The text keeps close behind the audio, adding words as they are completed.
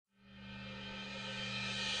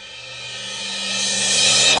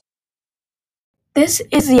This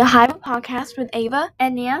is the Ahiva podcast with Ava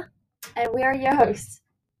and Nia, and we are your hosts.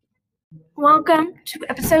 Welcome to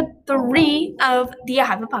episode 3 of the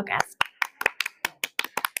Ahiva podcast.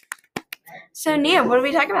 So Nia, what are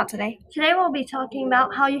we talking about today? Today we'll be talking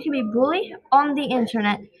about how you can be bullied on the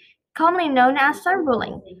internet, commonly known as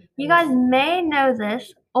cyberbullying. You guys may know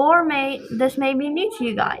this, or this may be new to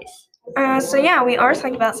you guys. We are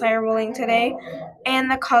talking about cyberbullying today and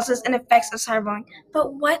the causes and effects of cyberbullying.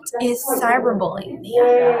 But what is cyberbullying?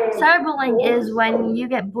 Cyberbullying is when you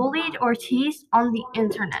get bullied or teased on the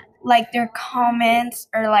internet. Like their comments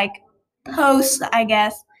or like posts, I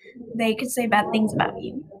guess. They could say bad things about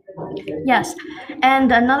you. Yes,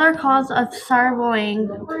 and another cause of cyberbullying,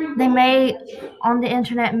 on the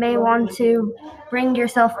internet may want to bring your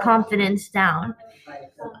self-confidence down.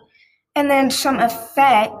 And then some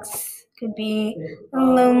effects could be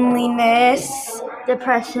loneliness,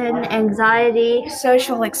 depression, anxiety,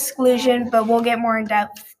 social exclusion, but we'll get more in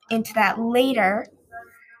depth into that later.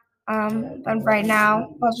 But right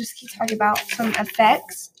now, we'll just keep talking about some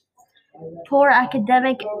effects. Poor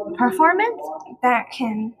academic performance that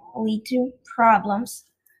can lead to problems.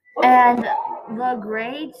 And the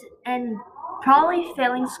grades and probably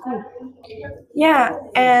failing school. Yeah,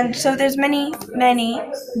 and so there's many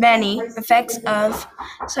effects of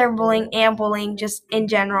cyberbullying and bullying just in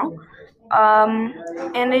general.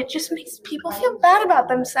 And it just makes people feel bad about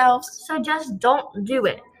themselves. So just don't do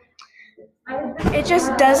it. It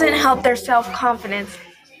just doesn't help their self-confidence.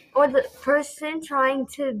 Or the person trying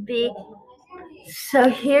to be. So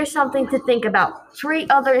here's something to think about.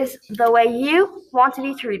 Treat others the way you want to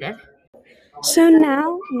be treated. So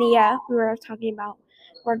now, Nia, we're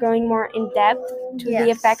going more in depth to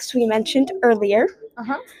the effects we mentioned earlier.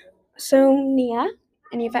 So Nia,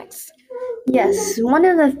 any effects? Yes, one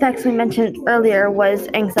of the effects we mentioned earlier was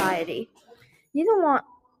anxiety. You don't want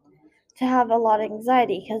to have a lot of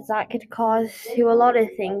anxiety because that could cause you a lot of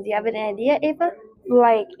things. Do you have an idea, Ava?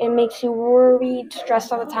 Like it makes you worried,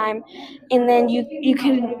 stressed all the time, and then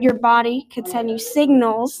your body could send you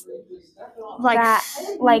signals like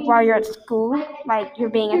while you're at school, like you're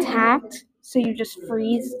being attacked, so you just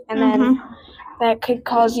freeze, and then that could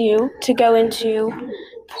cause you to go into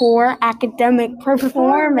poor academic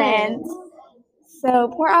performance. So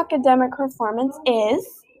poor academic performance is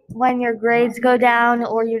when your grades go down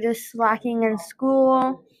or you're just slacking in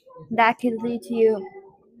school. That could lead to you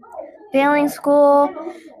failing school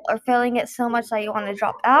or failing it so much that you want to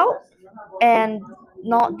drop out and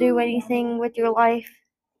not do anything with your life.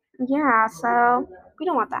 Yeah, so we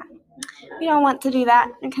don't want that. We don't want to do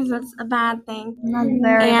that because it's a bad thing.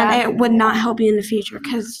 It would not help you in the future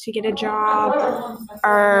because to get a job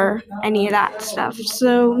or any of that stuff.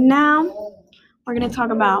 So now we're going to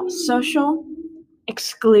talk about social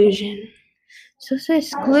exclusion. Social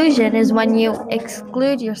exclusion is when you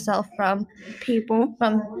exclude yourself from people,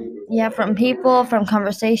 from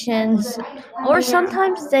conversations, or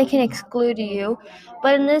sometimes they can exclude you,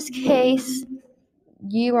 but in this case,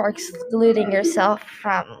 you are excluding yourself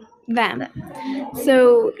from them.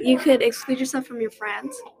 So you could exclude yourself from your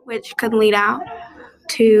friends, which could lead out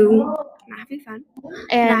to not having fun,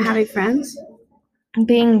 and not having friends,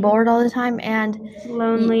 being bored all the time, and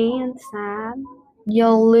lonely and sad.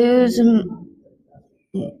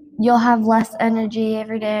 You'll have less energy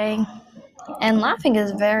every day. And laughing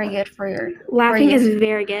is very good for your. Laughing is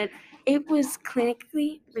very good. It was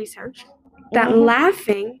clinically researched that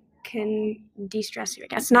laughing can de-stress you. I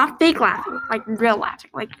guess not fake laughing, like real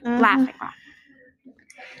laughing, like laughing.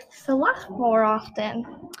 So laugh more often.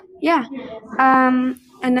 Yeah.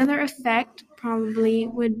 Another effect probably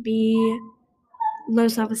would be low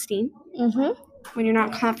self-esteem. When you're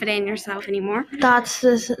not confident in yourself anymore. That's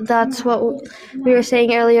what we were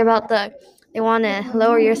saying earlier about they want to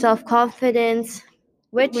lower your self-confidence,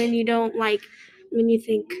 which when you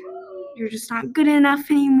think you're just not good enough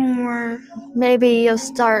anymore. Maybe you'll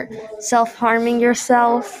start self-harming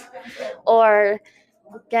yourself or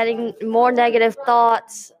getting more negative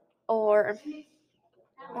thoughts or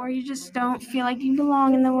you just don't feel like you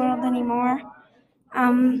belong in the world anymore.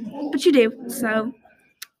 But you do. So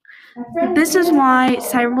this is why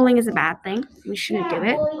cyberbullying is a bad thing. We shouldn't do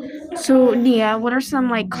it. So Nia, what are some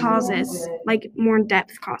causes, more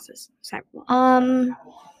in-depth causes of cyberbullying?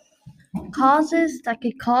 Causes that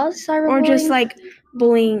could cause cyberbullying? Or just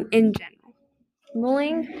bullying in general.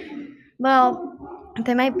 Bullying? Well,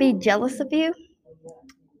 they might be jealous of you.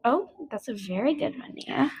 Oh, that's a very good one,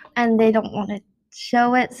 Nia. And they don't want to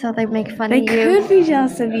show it, so they make fun of you. They could be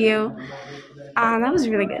jealous of you. That was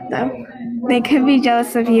really good, though. They could be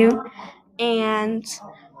jealous of you,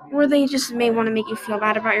 or they just may want to make you feel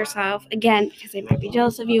bad about yourself, again, because they might be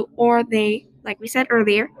jealous of you, or they like we said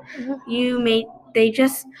earlier,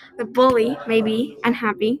 the bully may be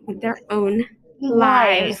unhappy with their own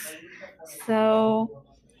lives. So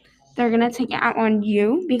they're going to take it out on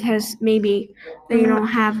you because maybe they don't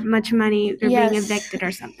have much money. They're being evicted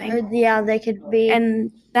or something. Or, they could be.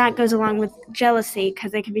 And that goes along with jealousy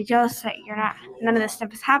because they could be jealous that none of this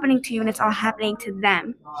stuff is happening to you and it's all happening to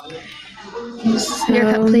them. So,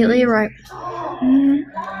 you're completely right.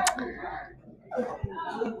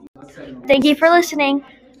 Thank you for listening.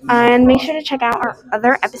 And make sure to check out our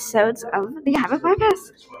other episodes of the Habit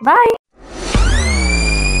Podcast. Bye!